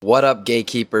What up,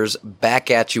 gatekeepers? Back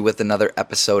at you with another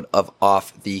episode of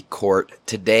Off the Court.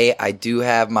 Today, I do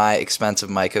have my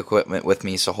expensive mic equipment with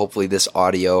me, so hopefully this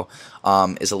audio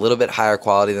is a little bit higher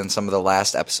quality than some of the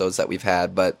last episodes that we've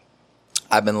had, but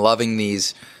I've been loving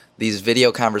these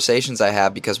video conversations I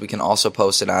have because we can also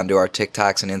post it onto our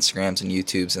TikToks and Instagrams and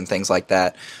YouTubes and things like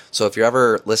that. So if you're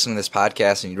ever listening to this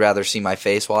podcast and you'd rather see my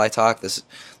face while I talk, this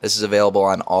is available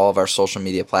on all of our social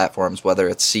media platforms, whether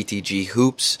it's CTG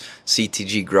Hoops,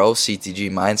 CTG Growth,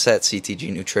 CTG Mindset,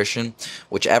 CTG Nutrition,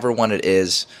 whichever one it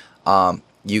is,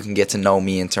 you can get to know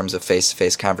me in terms of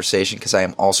face-to-face conversation because I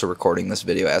am also recording this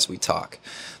video as we talk.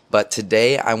 But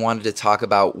today I wanted to talk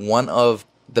about one of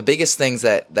the biggest things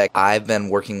that I've been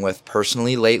working with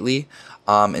personally lately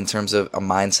in terms of a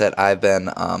mindset I've been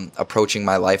approaching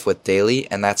my life with daily,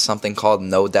 and that's something called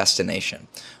no destination,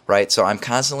 right? So I'm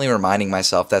constantly reminding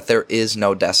myself that there is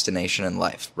no destination in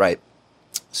life, right?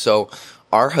 So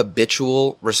our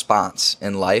habitual response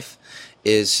in life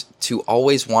is to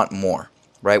always want more,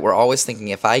 right? We're always thinking,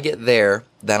 if I get there,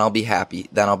 then I'll be happy,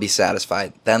 then I'll be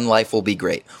satisfied, then life will be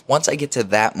great. Once I get to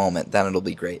that moment, then it'll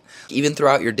be great. Even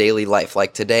throughout your daily life,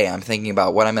 like today, I'm thinking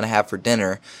about what I'm going to have for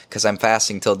dinner because I'm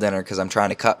fasting till dinner because I'm trying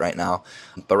to cut right now.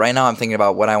 But right now I'm thinking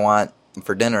about what I want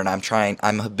for dinner, and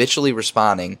I'm habitually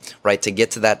responding, right, to get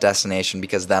to that destination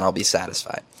because then I'll be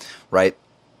satisfied, right?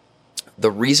 The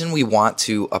reason we want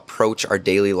to approach our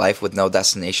daily life with no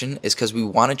destination is because we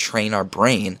want to train our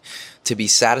brain to be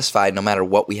satisfied no matter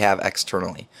what we have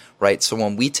externally, right? So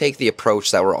when we take the approach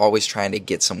that we're always trying to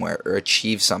get somewhere or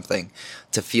achieve something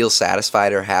to feel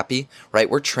satisfied or happy, right,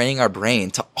 we're training our brain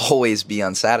to always be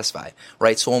unsatisfied,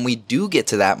 right? So when we do get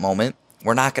to that moment,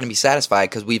 we're not going to be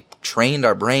satisfied because we've trained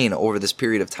our brain over this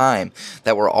period of time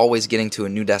that we're always getting to a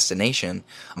new destination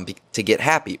to get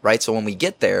happy, right? So when we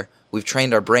get there, we've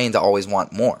trained our brain to always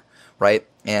want more, right?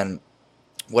 And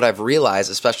what I've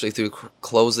realized, especially through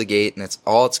Close the Gate and its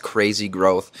crazy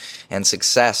growth and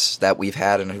success that we've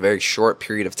had in a very short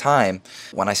period of time,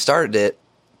 when I started it,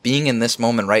 being in this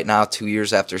moment right now, 2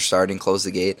 years after starting Close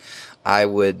the Gate, I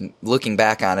would, looking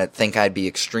back on it, think I'd be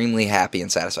extremely happy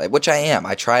and satisfied, which I am.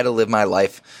 I try to live my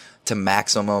life to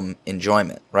maximum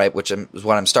enjoyment, right? Which is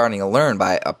what I'm starting to learn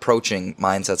by approaching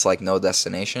mindsets like no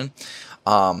destination.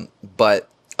 But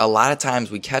a lot of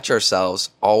times we catch ourselves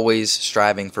always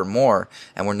striving for more,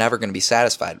 and we're never going to be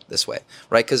satisfied this way,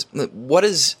 right? Because what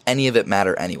does any of it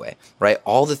matter anyway, right?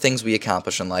 All the things we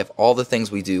accomplish in life, all the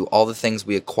things we do, all the things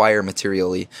we acquire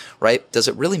materially, right? Does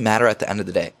it really matter at the end of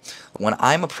the day? When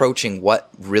I'm approaching what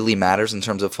really matters in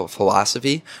terms of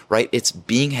philosophy, right? It's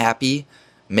being happy,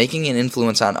 making an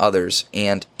influence on others,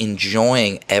 and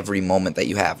enjoying every moment that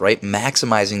you have, right?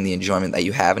 Maximizing the enjoyment that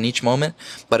you have in each moment.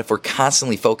 But if we're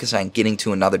constantly focused on getting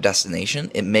to another destination,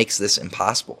 it makes this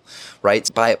impossible, right?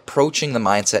 By approaching the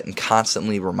mindset and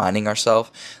constantly reminding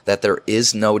ourselves that there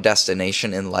is no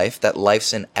destination in life, that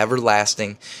life's an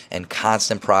everlasting and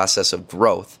constant process of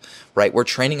growth, right? We're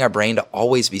training our brain to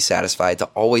always be satisfied, to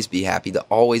always be happy, to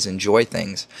always enjoy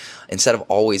things instead of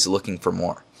always looking for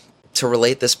more. To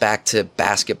relate this back to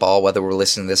basketball, whether we're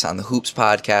listening to this on the Hoops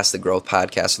podcast, the Growth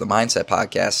podcast, or the Mindset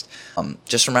podcast,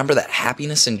 just remember that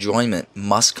happiness and enjoyment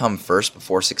must come first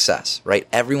before success, right?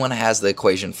 Everyone has the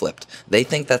equation flipped. They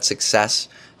think that success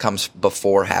comes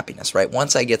before happiness, right?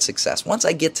 Once I get success, once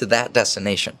I get to that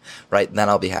destination, right, then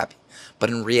I'll be happy. But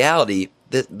in reality,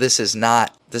 this is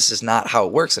not how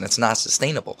it works, and it's not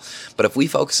sustainable. But if we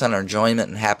focus on our enjoyment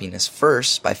and happiness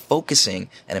first, by focusing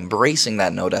and embracing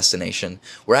that no destination,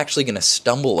 we're actually going to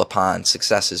stumble upon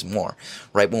successes more,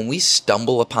 right? When we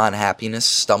stumble upon happiness,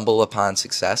 stumble upon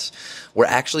success, we're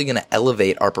actually going to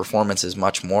elevate our performances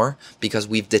much more because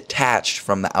we've detached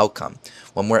from the outcome.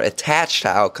 When we're attached to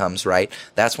outcomes, right,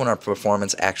 that's when our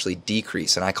performance actually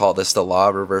decrease. And I call this the law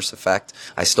of reverse effect.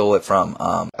 I stole it from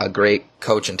a great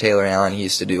coach in Taylor Allen. He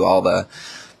used to do all the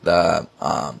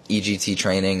EGT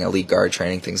training, elite guard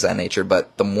training, things of that nature.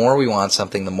 But the more we want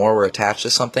something, the more we're attached to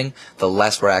something, the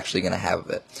less we're actually going to have of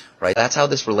it, right? That's how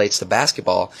this relates to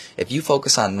basketball. If you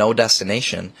focus on no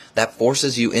destination, that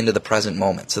forces you into the present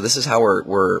moment. So this is how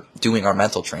we're doing our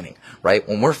mental training, right?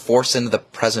 When we're forced into the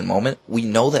present moment, we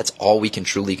know that's all we can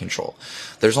truly control.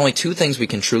 There's only two things we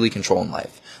can truly control in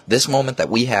life. This moment that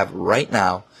we have right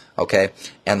now, okay,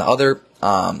 and the other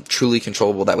truly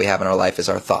controllable that we have in our life is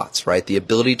our thoughts, right? The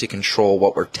ability to control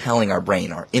what we're telling our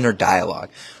brain, our inner dialogue,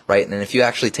 right? And if you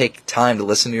actually take time to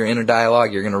listen to your inner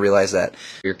dialogue, you're going to realize that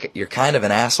you're kind of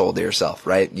an asshole to yourself,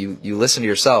 right? You listen to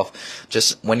yourself.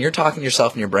 Just when you're talking to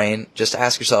yourself in your brain, just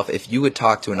ask yourself if you would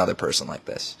talk to another person like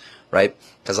this, right?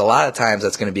 Because a lot of times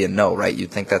that's going to be a no, right? You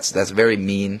think that's very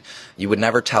mean. You would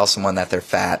never tell someone that they're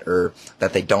fat or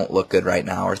that they don't look good right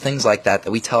now or things like that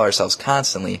we tell ourselves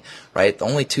constantly, right? The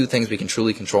only two things we can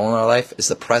truly control in our life is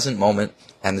the present moment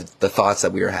and the thoughts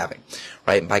that we are having,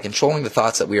 right? By controlling the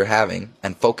thoughts that we are having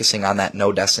and focusing on that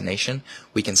no destination,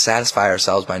 we can satisfy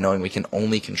ourselves by knowing we can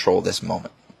only control this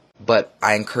moment. But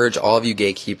I encourage all of you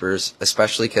gatekeepers,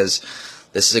 especially because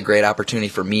this is a great opportunity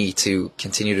for me to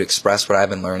continue to express what I've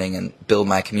been learning and build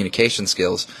my communication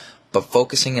skills, but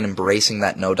focusing and embracing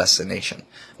that no destination.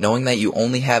 Knowing that you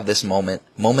only have this moment,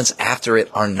 moments after it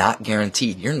are not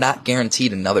guaranteed. You're not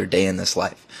guaranteed another day in this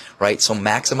life, right? So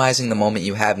maximizing the moment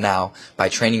you have now by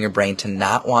training your brain to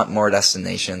not want more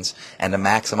destinations and to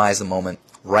maximize the moment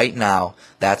right now,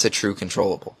 that's a true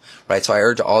controllable, right? So I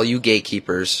urge all you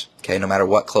gatekeepers, okay, no matter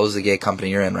what close the gate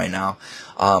company you're in right now,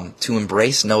 to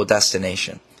embrace no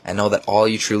destination and know that all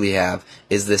you truly have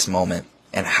is this moment,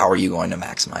 and how are you going to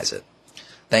maximize it?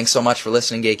 Thanks so much for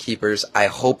listening, gatekeepers. I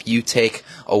hope you take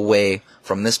away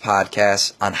from this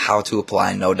podcast on how to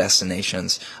apply no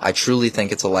destinations. I truly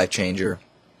think it's a life changer.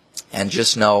 And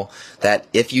just know that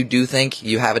if you do think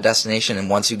you have a destination and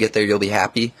once you get there you'll be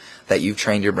happy, that you've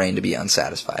trained your brain to be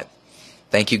unsatisfied.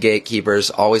 Thank you, gatekeepers.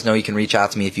 Always know you can reach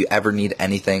out to me if you ever need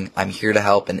anything. I'm here to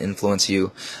help and influence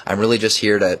you. I'm really just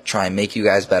here to try and make you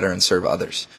guys better and serve others.